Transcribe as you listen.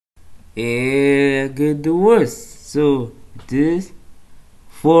get the worst. So this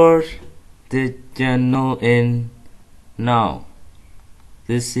for the channel and now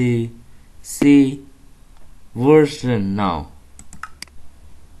this is C version now.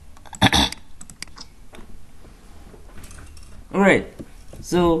 Alright,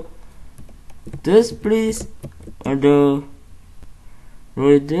 so this please are the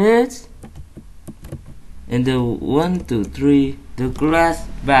readers and the 1 2 3 the glass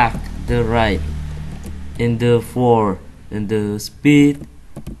back the right and the 4 and the speed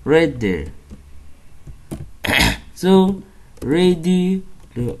right there. So ready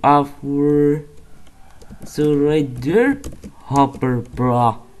the upward, so right there hopper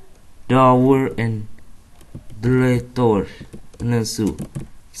block dower and deletor and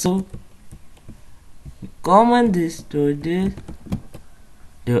so command this to this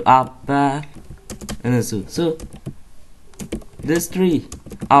the up back and so this 3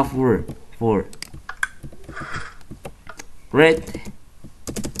 upward 4 right.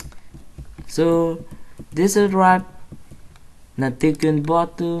 So this is right not taken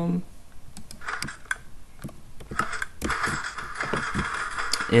bottom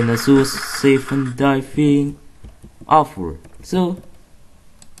and also safe and diving upward. So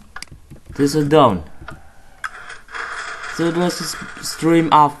this is down. So there's a stream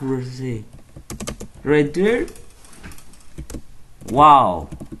upward, see right there. Wow.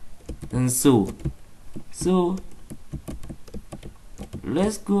 And so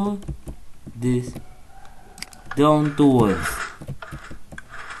let's go this down towards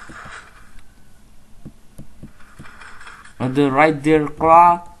on the right there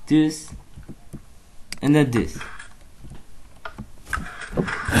clock this and then this.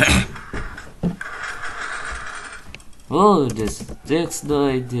 Oh, this looks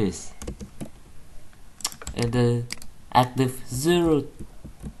like this and the active 0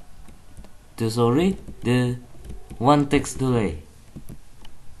 the 1 text delay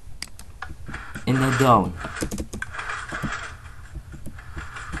in the down.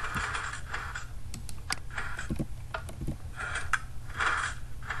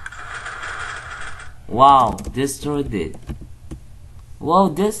 Wow, destroyed it. Wow,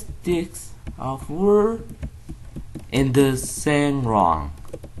 this sticks of word in the same wrong.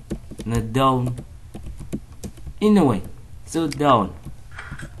 In the down. In a way, so down.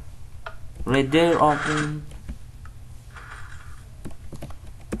 Right there open.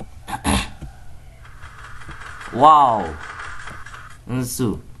 Wow. And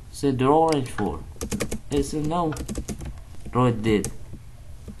so the orange 4. It's a no. Right there.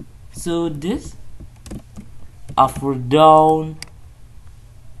 So this up or down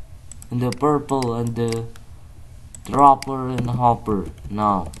and the purple and the dropper and hopper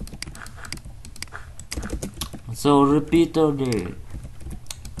now. So repeater there,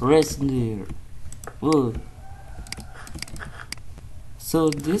 rest there. Good. So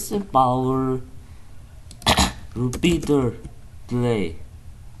this is power repeater delay.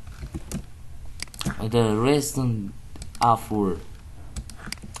 The rest on upward.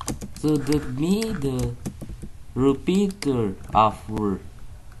 So that me the repeater upward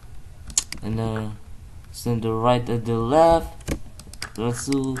and send the right and the left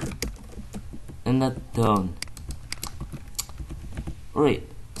also and that down. Right,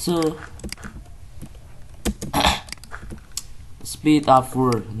 so speed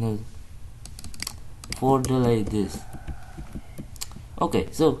upward for delay this. Okay,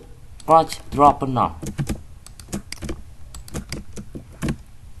 so crunch drop now.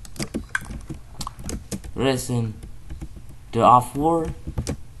 Rest in the upward.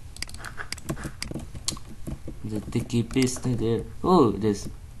 The sticky piston there. Oh, this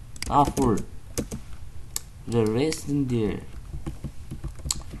upward. The rest in there.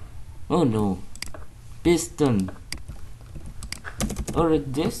 Oh no, piston.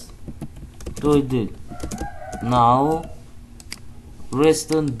 Alright, this. So it did. Now,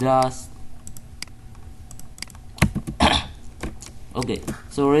 rest on dust. Okay,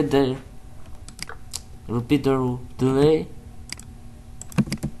 so right there. Repeater delay.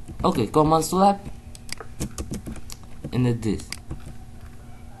 Okay, command slap. And then this.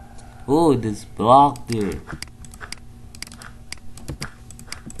 Oh, this block there.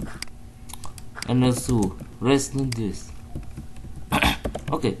 And also rest on this.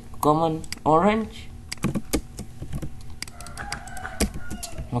 Okay, command orange.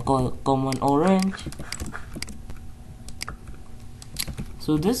 Command orange.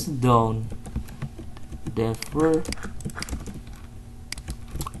 So this is down. Therefore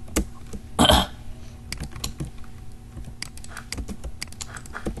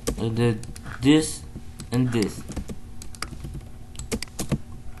this and this.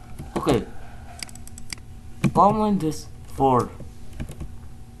 Okay, comment this for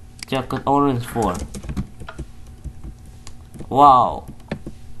jacket orange 4. Wow.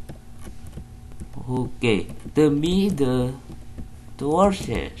 Okay, the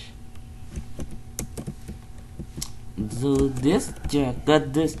horses. So this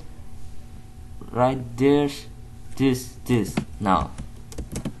jacket, this right there's this now.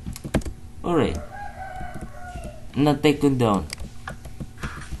 Alright, now taken down.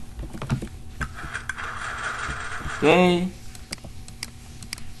 Okay,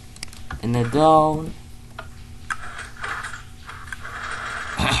 and then down.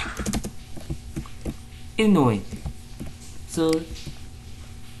 Anyway, so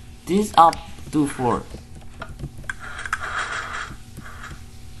this up to 4.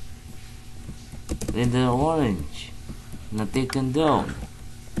 Then the orange, now taken down.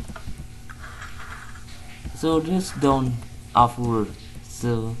 So this down upward.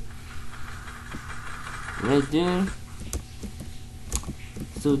 So right there.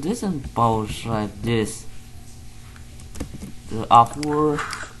 So this empowers like this. The upward,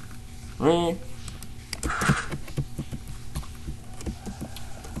 right?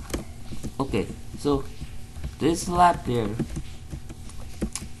 Okay, so this slap there,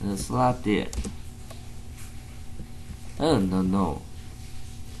 the slap there. Oh no.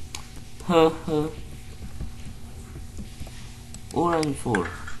 Orange 4.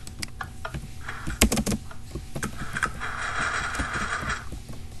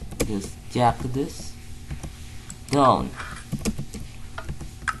 Just jack this down.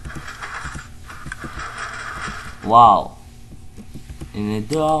 Wow. And then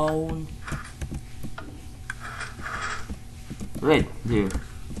down. Right there.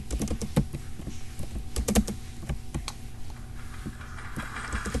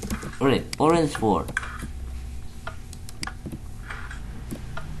 Alright, orange 4.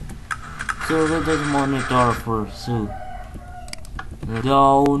 So let us monitor for Sue.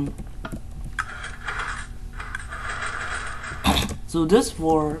 Down. So this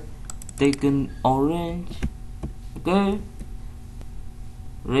 4 taken orange. Okay.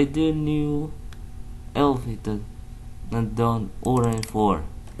 Right there, new elevator. And down orange 4.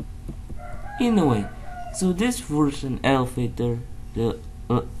 Anyway, so this version elevator, the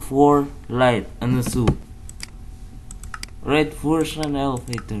 4 light and the Sue. Right version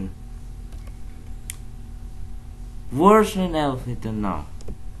elevator. Version elevator now.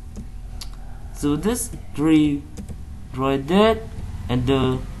 So this 3 right there and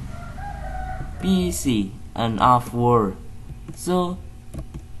the PC and upward. So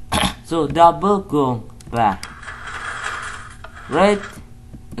so double go back. Right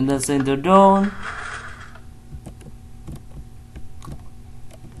and the center down.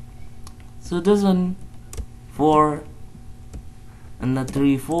 So this one 4 and the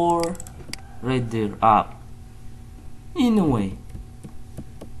 3 4 right there up. Anyway,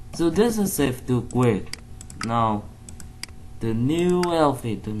 so this is safe to quick. Now the new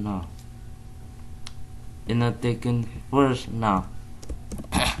elevator now. And I taken first now.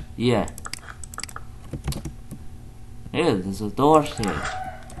 Yeah. Here there's a door here.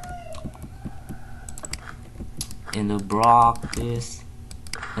 And the block this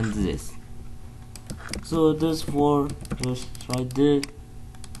and this. So this 4 just right there.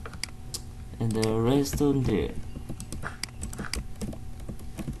 And the rest on there.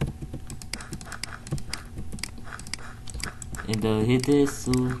 And the hit is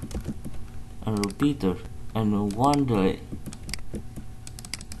to a repeater and a 1 die.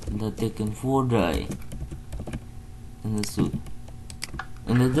 And the taken 4 die. And the suit.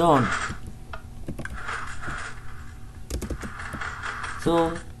 And the down.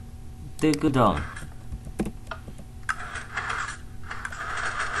 So take it down.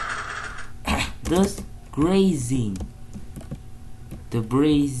 Thus grazing. The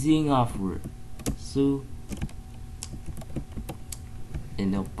brazing upward. So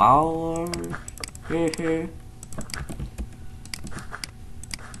in the power here.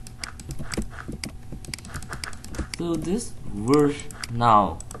 So this verse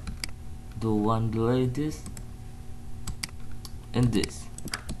now the one delay this and this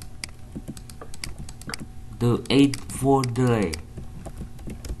the 8-4 delay.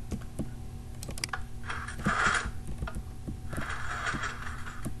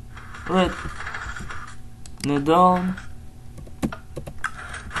 Right now down.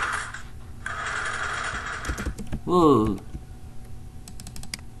 Whoa.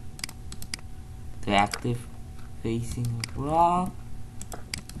 The active facing rock.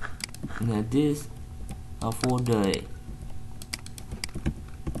 Now this a 4 delay.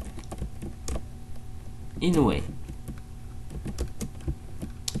 Anyway,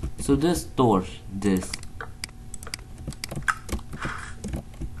 So this stores this.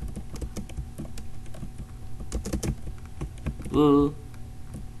 Ooh.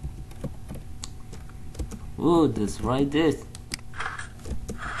 Ooh, this right this.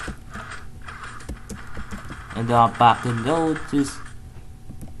 And the back and down this.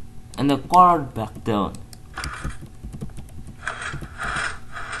 And the card back down.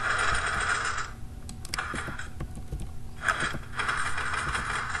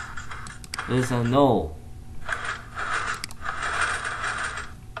 There's a no.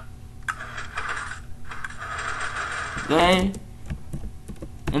 Okay.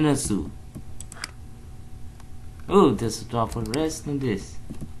 And a suit. Oh, there's a drop of rest on this.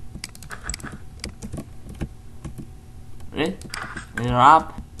 Right? And you're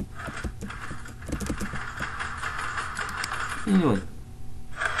up. Anyway.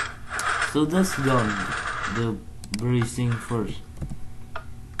 So that's done. The bracing first.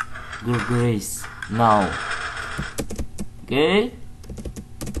 Good grace. Now. Okay?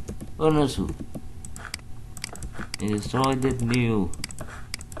 Onasu. Destroy that new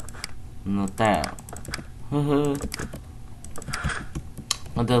Natal.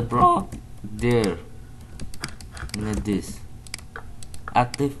 The bro there. Like this.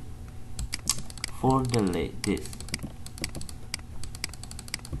 Active for delay this.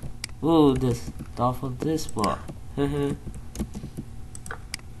 Oh, this top of this bar.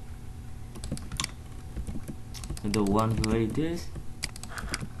 The one like this.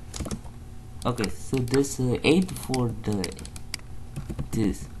 Okay, so this 8 for the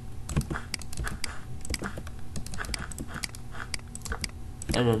this.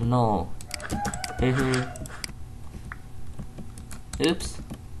 I don't know. Oops.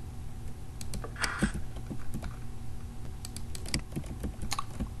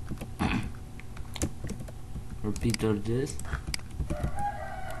 Repeat all this.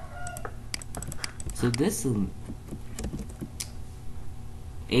 So this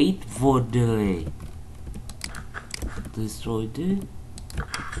 8 for delay. Destroy it.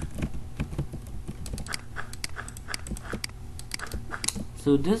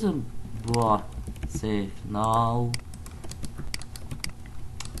 So this is brought safe now.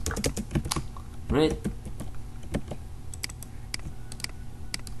 Right.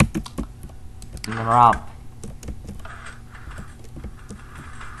 And wrap.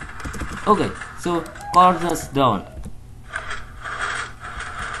 Okay, so cards is down.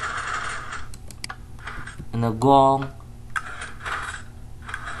 And a gong.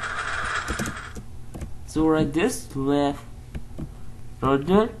 So right this left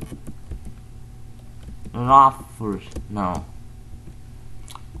Roger Rough first now.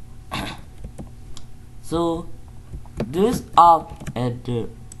 So this up at the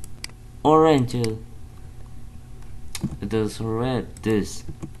orange, it is red this.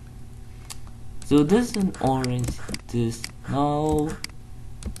 So this is orange this now.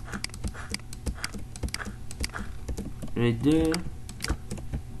 Right there.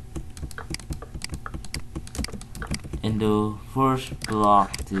 And the first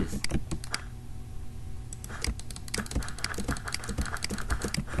block this.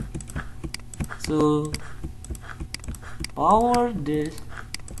 So power this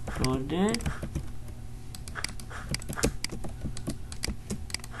so that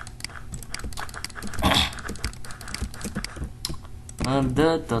and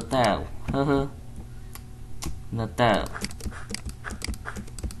the total Natal.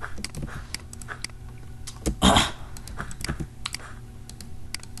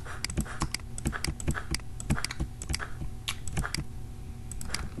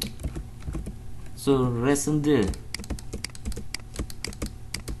 So rest in there.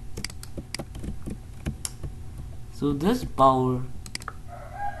 So this power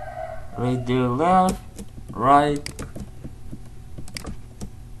right there, left, right.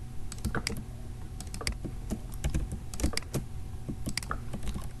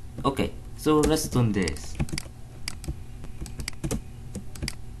 Okay, so rest on this.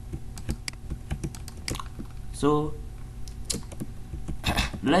 So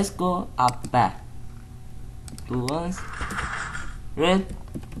let's go up back to once red.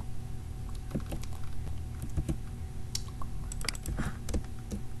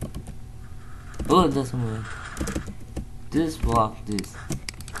 Oh, that's one. This block this.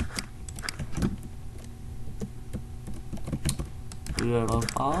 We are on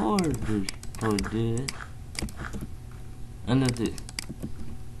power this for this and this.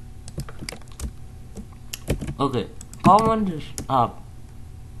 Okay, command is up.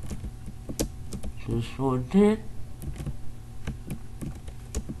 This for this.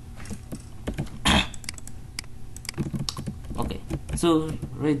 Okay, so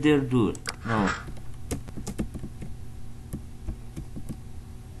right there, dude. No.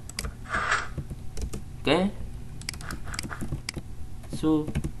 Okay. So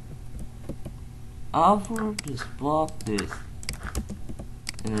after this block this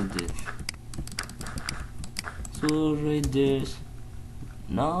and this. So right this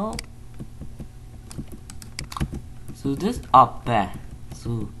now. So this up back.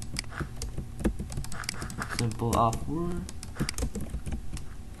 So simple upward.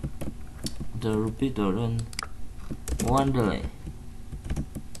 The repeater and one delay.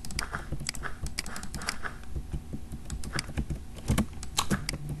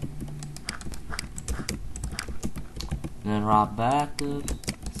 Then right back up.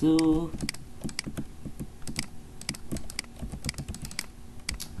 So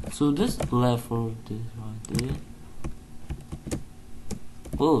this left for this right there.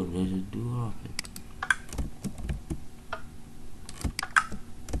 Oh, there's a door of it.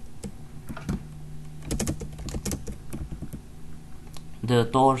 The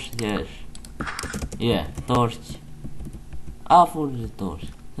torch, yes. Yeah, torch. For the torch.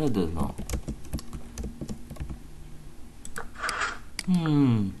 I don't know.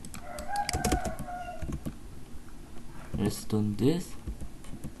 Let's do this.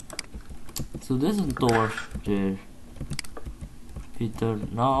 So this is torch there. Peter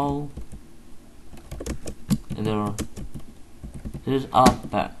now. And there's up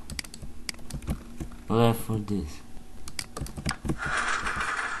back. Left for this.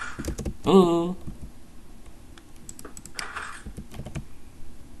 Oh.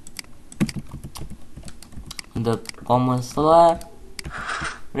 The common slab.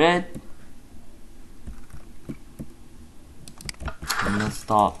 Red. And then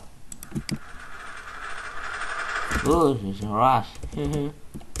stop. Oh, there's a rush.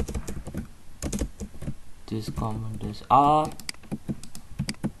 This command is up.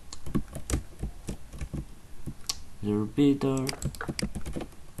 The repeater.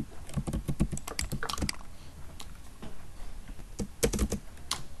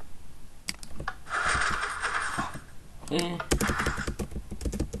 Okay.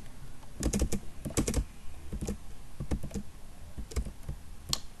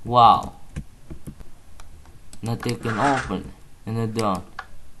 Wow. Nothing can open and then down.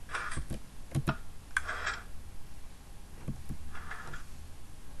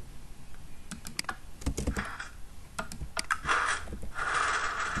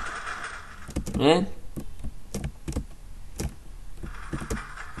 Red.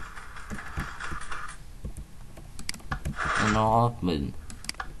 And open.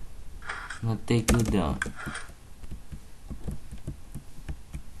 Now take you down.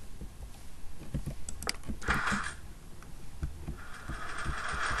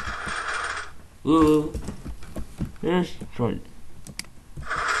 Ooh, yes, right.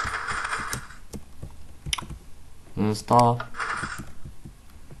 And stop.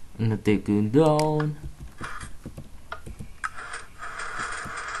 And take you down.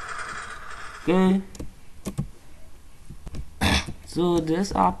 Okay. So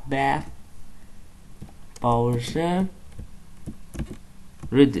this up back. Power shape.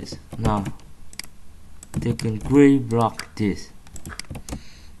 Read this now. Take a gray block this.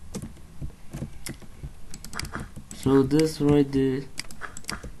 So this right there.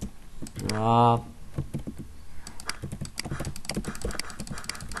 Drop.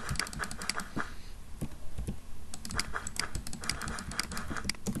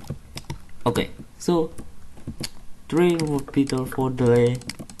 Okay, so 3 repeater for delay.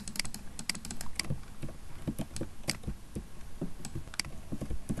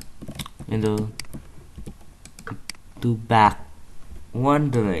 And the 2 back 1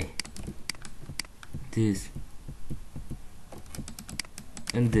 delay. This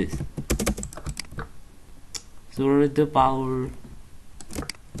and this. So with the power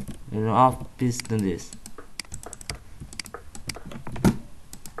and off piston this.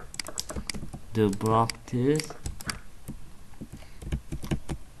 The block this.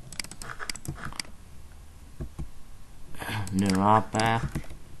 The right back.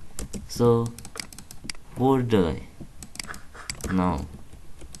 So 4 delay. Now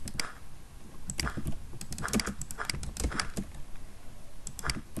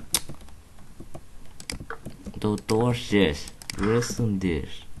the torches rest on this.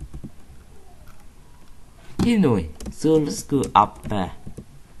 Anyway, so let's go up there.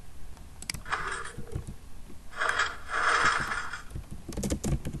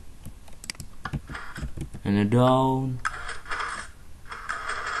 And down.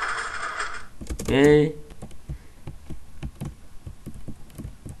 Okay.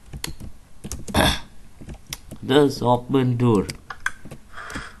 This open door.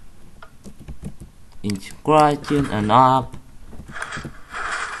 in scratching and up,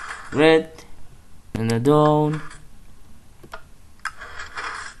 red and a down.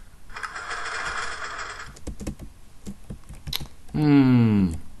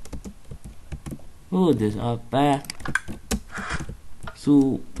 Oh, this up back.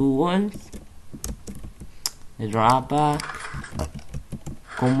 So 2 ones. Drop back.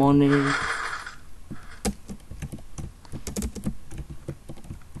 Common is.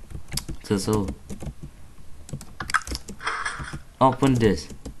 So open this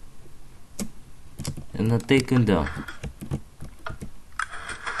and I take them down.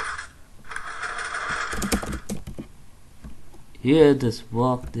 Here, just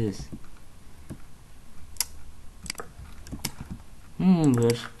walk this.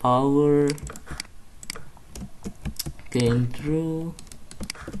 Where's power? Came through.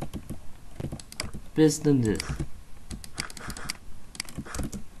 Piston this.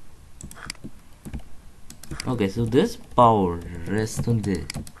 Okay, so this power rests on this.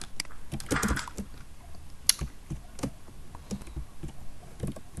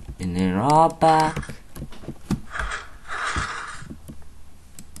 And then raw back.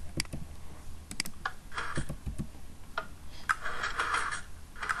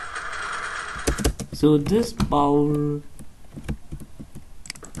 So this power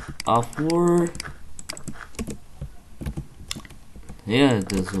of war, yeah,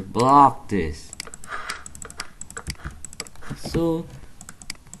 there's a block this. So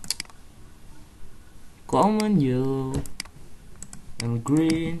common yellow and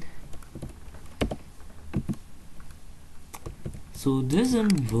green. So this is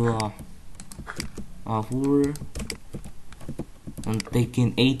block of war. I'm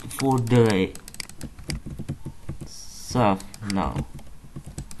taking 8 for delay. Soft now.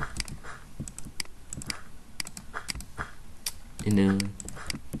 And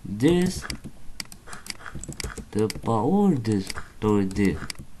this the power this to this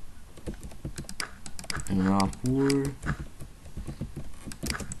and power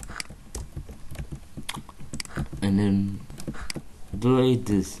and then delete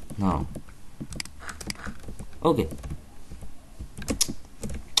this now. Okay,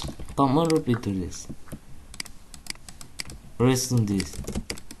 come on, repeat this. Rest on this.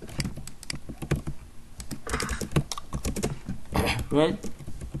 Right?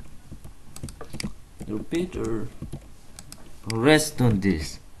 Repeat or rest on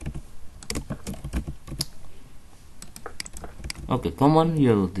this. Okay, come on,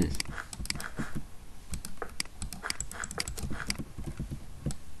 yellow this.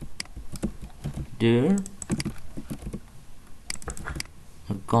 There.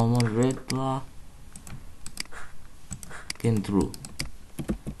 A common red block. Came through.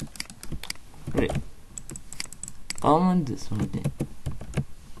 Right. Common this one then.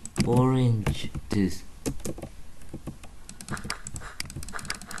 Orange this.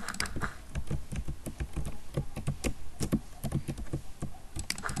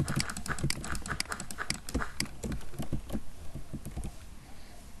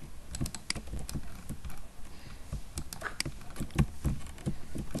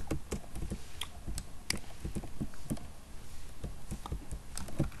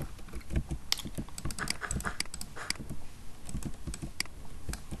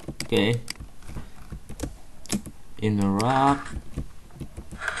 Okay, in the rock,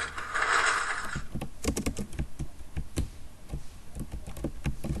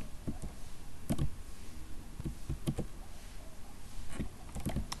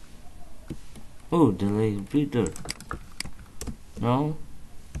 oh, delay repeater. No,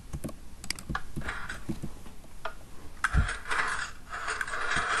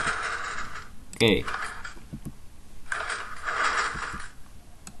 okay.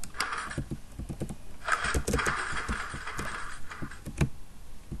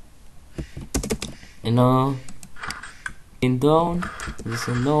 You know, in down, there's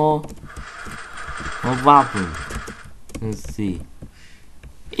a no weapon. Let's see.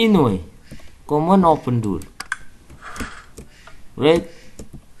 Anyway, common open door. Right?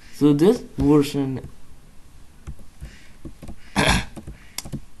 So this version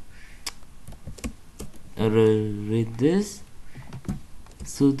read this.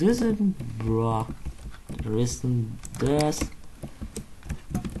 So this is block. Rest on this.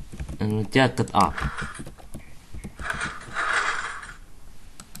 And jack it up.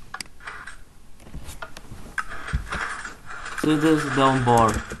 So this is down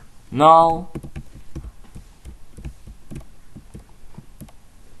bar. Now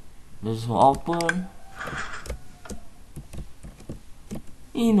this will open.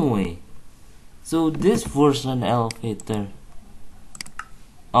 Anyway, so this version elevator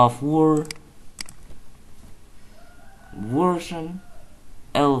of war version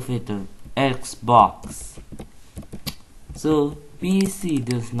elevator Xbox. So PC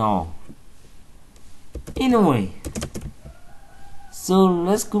does know. Anyway, so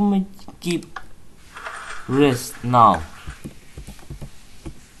let's go keep rest now.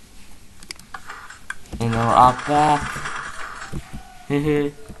 In our back.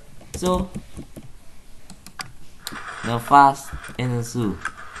 So the fast in the zoo.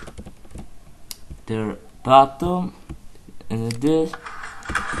 The bottom and this.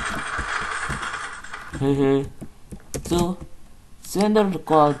 So center the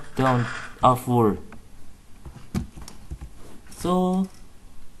call down upward. So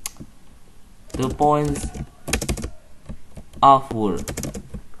the points upward.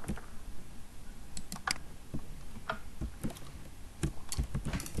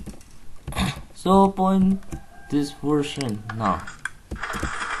 So point this version now.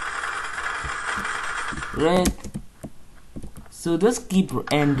 Right. So let's keep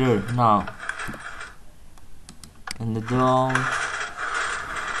enter now. And the down.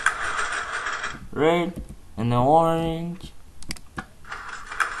 Red and the orange.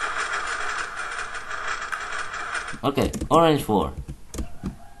 Okay, orange 4.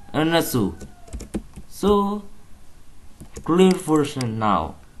 And that's two. So clear version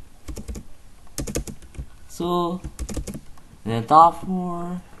now. So the top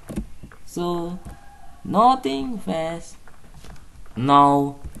 4. So nothing fast.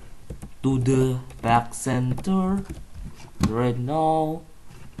 Now to the back center. Right now.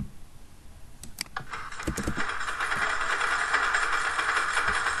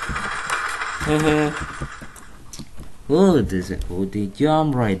 Oh, this is a cool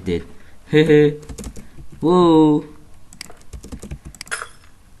jump right there. Whoa.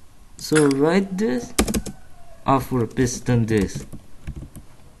 So right this after piston this.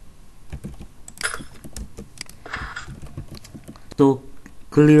 So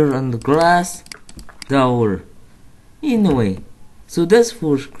clear on the glass tower. Anyway, so that's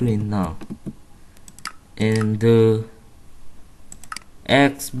full screen now. And the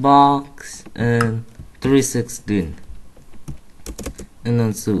Xbox and 316 and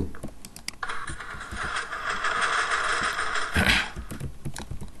then so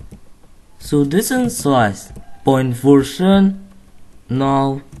this is slice point version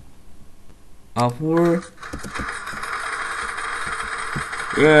now upward.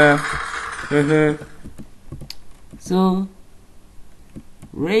 Yeah. So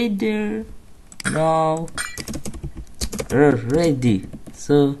right there now ready.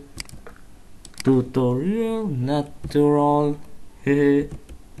 So tutorial natural.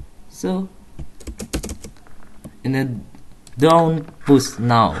 So in a down push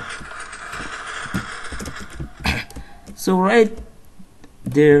now. So right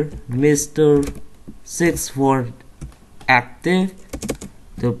there Mr. 64 active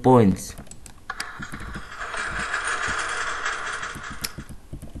the points.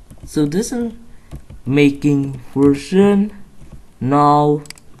 So this is making version now.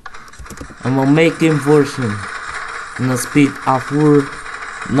 I'm making version and the speed upward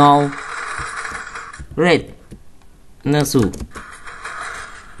now. Right now so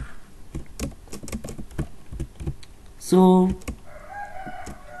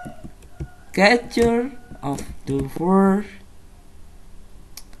capture of the word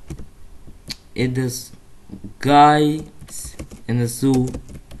in this guys in the zoo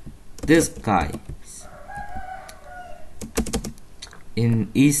this guy in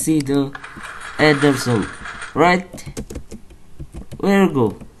easy the other zoo right where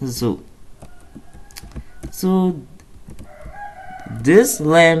go zoo. So this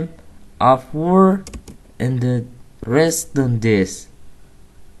lamp upward and the rest on this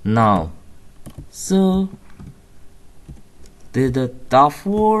now. So the top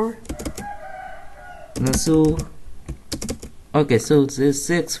 4 so okay, so this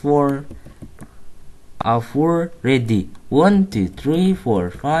 6 4 4 ready 1 2 3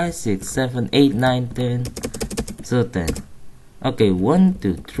 4 5 6 7 8 9 10 so 10. Okay, 1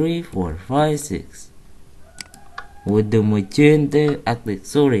 2 3 4 5 6 with the magenta athlete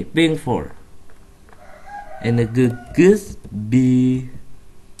sorry pink 4 and the good be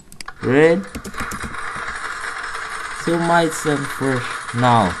red. So my son first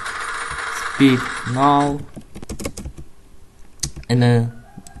now speed now and a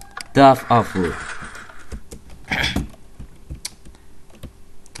tough upward.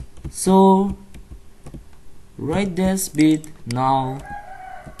 So right there speed now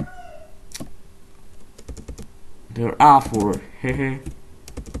they're upward.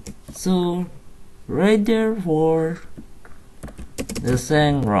 So right there for the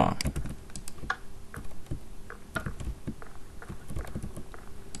same wrong.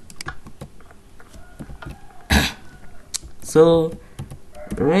 So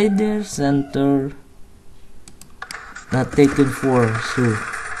right there, center not taken for sure.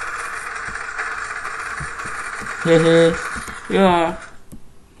 Hehe, yeah.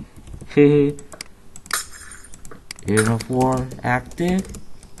 Hehe. Hero 4 active.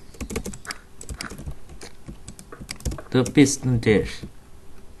 The piston dish.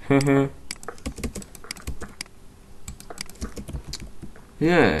 Hehe.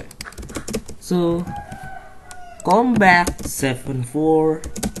 Yeah. So come back 7-4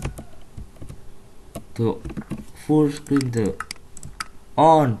 to full screen the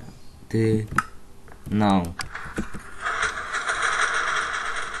on the now.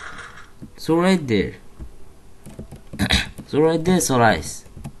 So right there. So right there, slice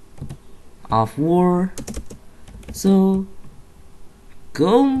of war. So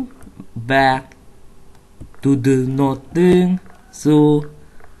come back to the nothing. So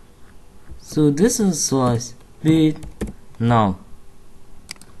this is slice speed now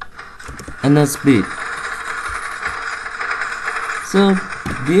and the speed. So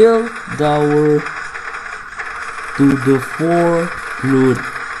build tower to the 4 loot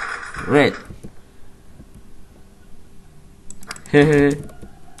red. Hehe.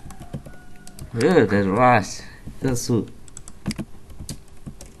 Yeah, that's right. That's good.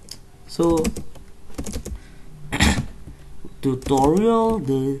 So tutorial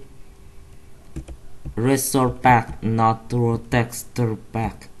the resort pack, natural texture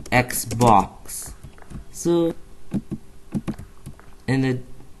pack, Xbox. So in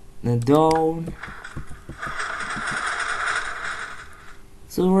the down.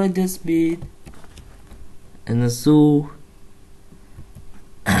 So right the speed and the so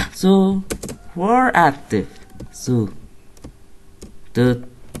we're active. So the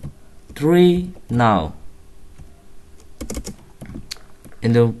 3 now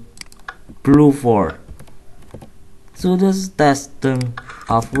in the blue 4. So this is testing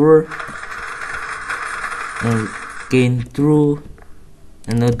upward and gain through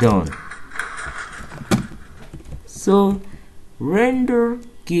and the down. So render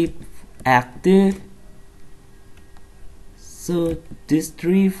keep active. So this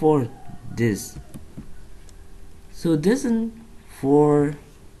 3 for this. So this is for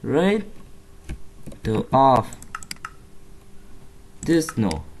right to off. This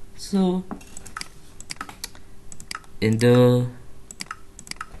no. So in the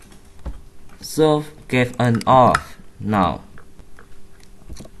soft get an off now.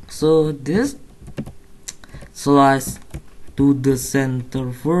 So this slice to the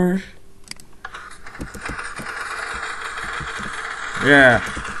center first. Yeah.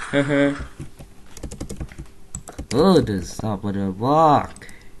 Oh, the top of the block.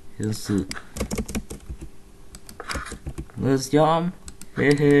 Let's jump.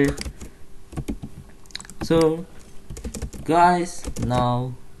 So guys,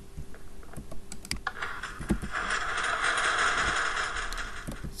 now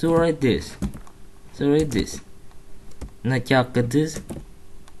so write this. Now check this.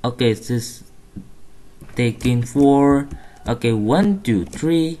 Okay, this taking 4. Okay, 1, 2,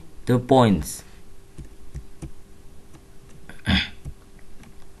 3 the points.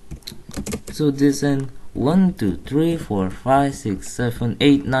 So this and 1, 2, 3, 4, 5, 6, 7,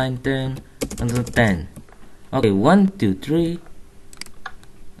 8, 9, 10 and 10. Okay, 1, 2, 3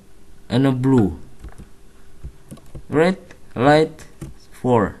 and a blue. Red light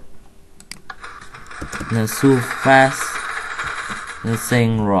 4. Now so fast and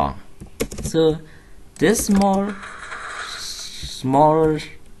saying wrong. So this smaller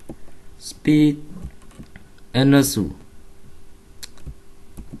speed and a so.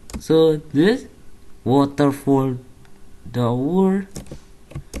 So this waterfall tower,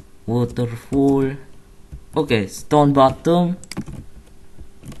 waterfall. Okay, stone bottom.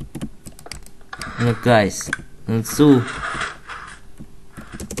 Look guys, and so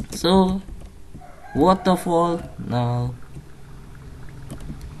waterfall now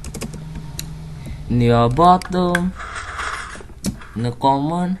near bottom in the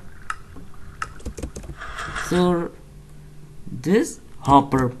common. So this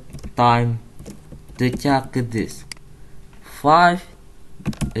hopper time to check this 5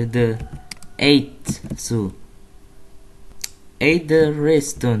 the 8. So 8 the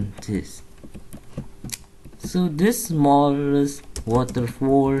redstone this. So this smallest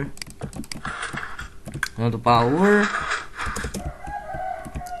waterfall on the power.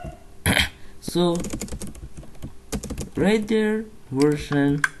 So right there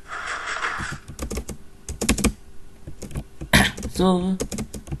version. So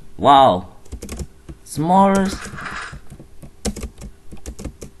wow, smallest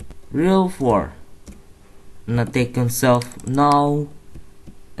real 4. na taken self now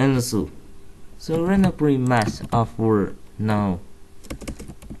and so run a pre-match of word now.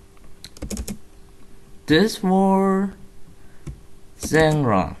 This for sang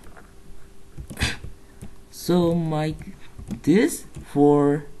wrong. So my this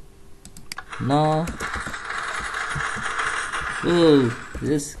for now. Oh,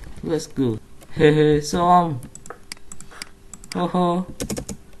 this let's go. Hehe, some. Ho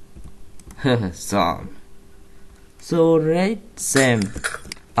some. So right same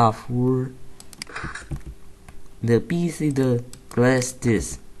after the PC the class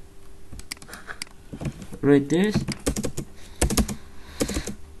this. Right this.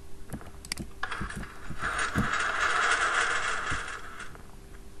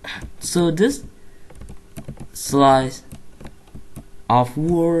 So this slice of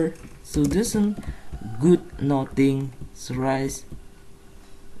word. So this is good nothing slice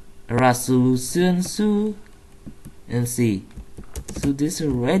resolution su and see. So this is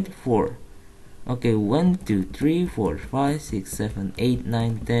red 4. Okay, 1 2 3 4 5 6 7 8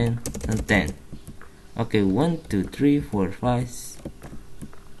 9 10 and 10. Okay, 1 2 3 4 5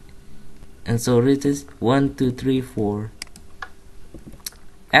 and so it is 1 2 3 4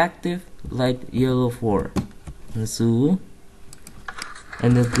 active light yellow 4 and so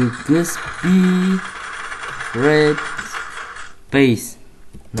and the biggest B red base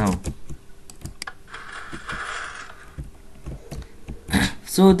now.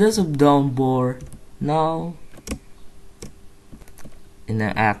 So this is down bar now in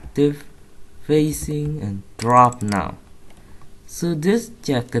the active facing and drop now. So this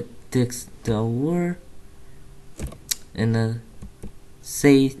jacket takes the word in a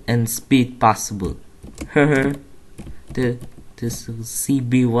safe and speed possible. This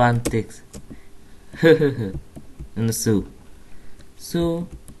CB1 takes and so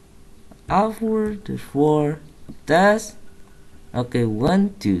after the 4 test. Okay,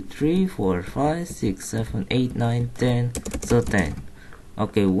 1 2 3 4 5 6 7 8 9 10 so 10.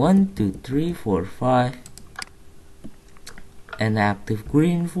 Okay, 1 2 3 4 5 and active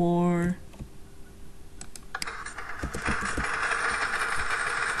green 4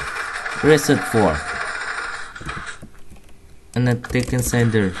 reset 4 and then taken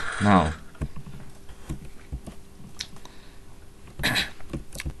sender now.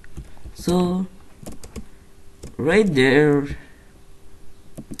 So right there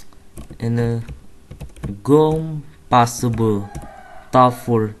in a gum possible top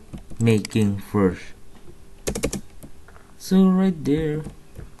for making first. So right there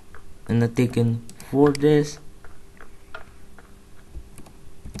and I taken for this.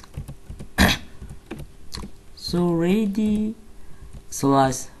 So ready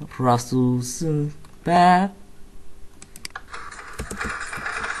slash resolution back.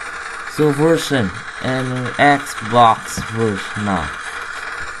 So version and Xbox version now.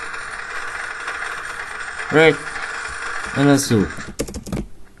 Right and so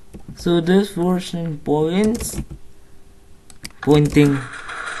this version pointing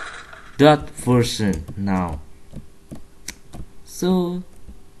that version now. So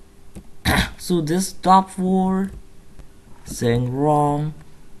so this top 4 saying wrong.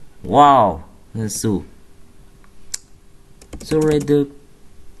 Wow and so right the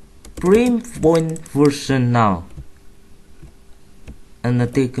prime point version now and the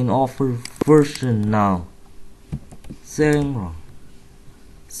taken offer version now saying wrong.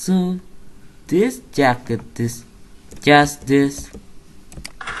 So this jacket is just this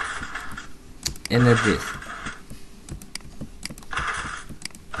and this.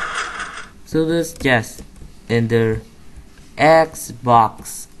 So this just in the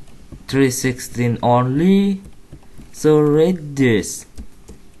Xbox 316 only. So read this.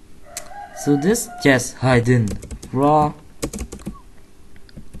 So this just hidden raw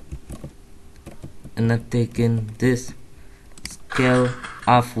and I've taken this scale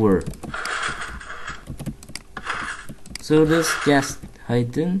upward. So this just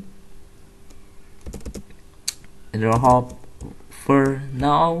hidden and I'll hop for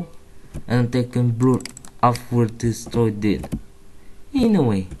now and taken brute upward destroyed it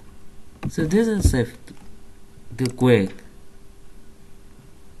anyway. So this is safe the quick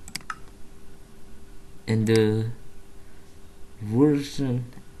and the version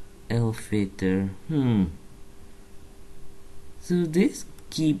elevator. So this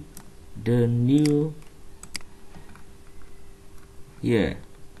keep the new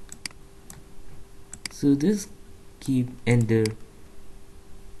so this keep in the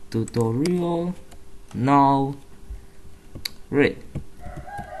tutorial now. Right,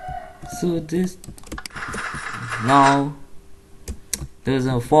 so this now there's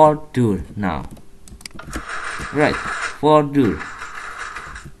a 4 tool now. Right, further.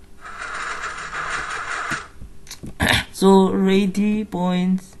 So ready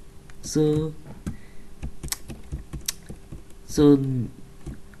points. So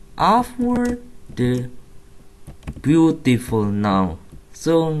after the beautiful now.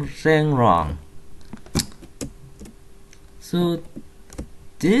 So sang wrong. So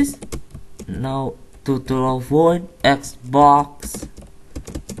this now to avoid Xbox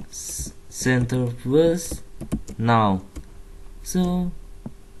center was now. So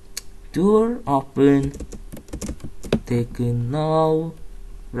door open, taken now,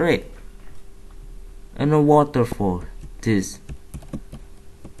 red, and a waterfall. This.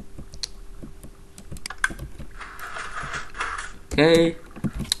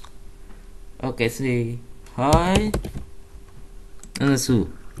 Okay, say hi and so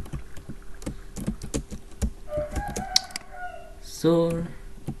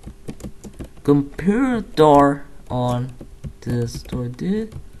compare door on the store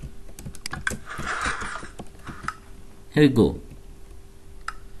did. Here we go.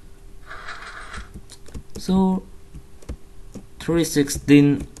 So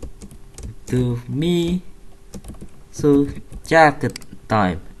 316 to me. So jacket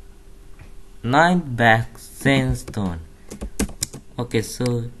time 9 back sandstone. Okay,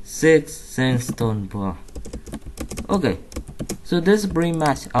 so 6 sandstone bar. Okay, so this pretty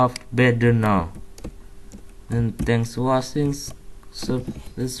much of better now. And thanks for watching. So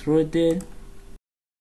let's read it.